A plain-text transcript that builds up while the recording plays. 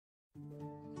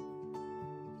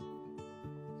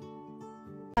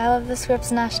I love the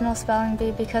Scripps National Spelling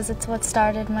Bee because it's what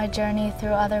started my journey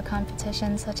through other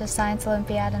competitions such as Science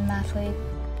Olympiad and Math League.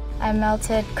 I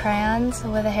melted crayons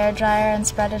with a hairdryer and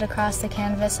spread it across the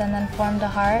canvas and then formed a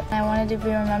heart. I wanted to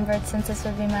be remembered since this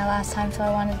would be my last time, so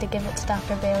I wanted to give it to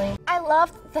Dr. Bailey. I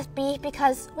love this bee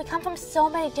because we come from so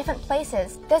many different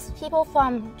places. There's people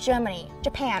from Germany,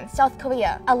 Japan, South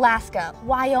Korea, Alaska,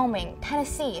 Wyoming,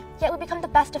 Tennessee, yet we become the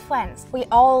best of friends. We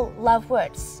all love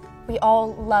words. We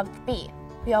all love the bee.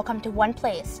 We all come to one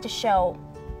place to show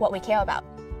what we care about.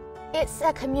 It's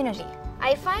a community.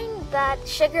 I find that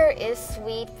sugar is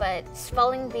sweet, but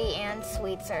spelling bee and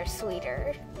sweets are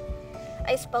sweeter.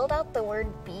 I spelled out the word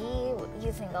bee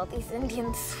using all these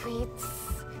Indian sweets.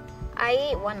 I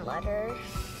ate one letter.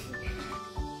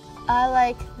 I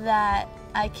like that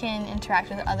I can interact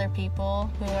with other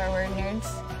people who are word nerds.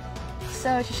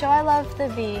 So to show I love the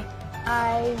bee,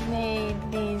 I made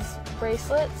these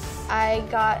bracelets. I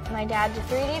got my dad to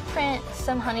 3D print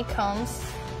some honeycombs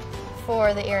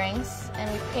for the earrings,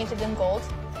 and we painted them gold.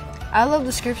 I love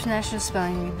the Scripps National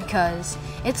Spelling Bee because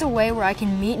it's a way where I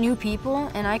can meet new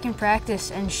people and I can practice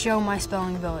and show my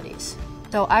spelling abilities.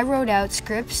 So I wrote out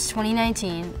Scripps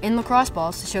 2019 in lacrosse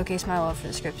balls to showcase my love for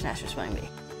the Scripps National Spelling Bee.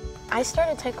 I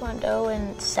started Taekwondo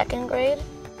in 2nd grade.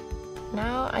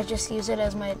 Now I just use it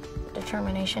as my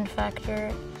determination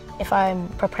factor. If I'm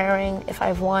preparing, if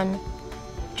I've won,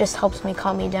 just helps me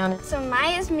calm me down. So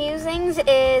my musings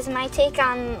is my take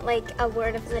on like a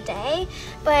word of the day,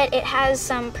 but it has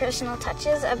some personal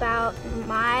touches about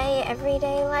my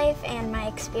everyday life and my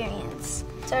experience.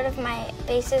 Sort of my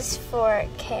basis for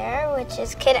CARE, which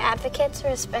is Kid Advocates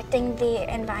Respecting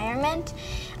the Environment,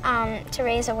 to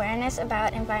raise awareness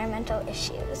about environmental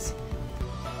issues.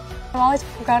 I've always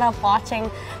grown up watching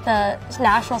the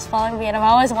National Spelling Bee and I've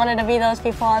always wanted to be those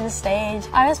people on the stage.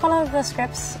 I was one of the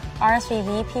Scripps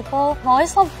RSVP people. I've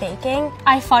always loved baking.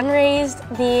 I fundraised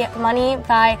the money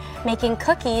by making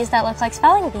cookies that look like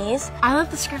spelling bees. I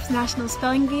love the Scripps National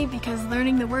Spelling Bee because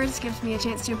learning the words gives me a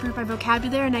chance to improve my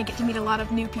vocabulary and I get to meet a lot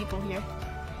of new people here.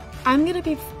 I'm going to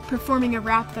be performing a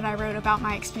rap that I wrote about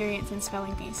my experience in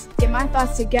spelling bees. Get my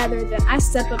thoughts together, then I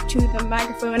step up to the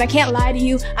microphone. I can't lie to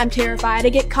you, I'm terrified. I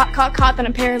get caught, then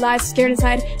I'm paralyzed, scared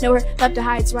inside, nowhere left to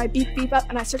hide. So I beep up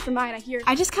and I search for mine, I hear.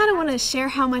 I just kind of want to share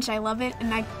how much I love it,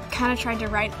 and I kind of tried to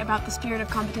write about the spirit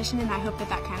of competition, and I hope that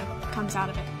kind of comes out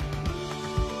of it.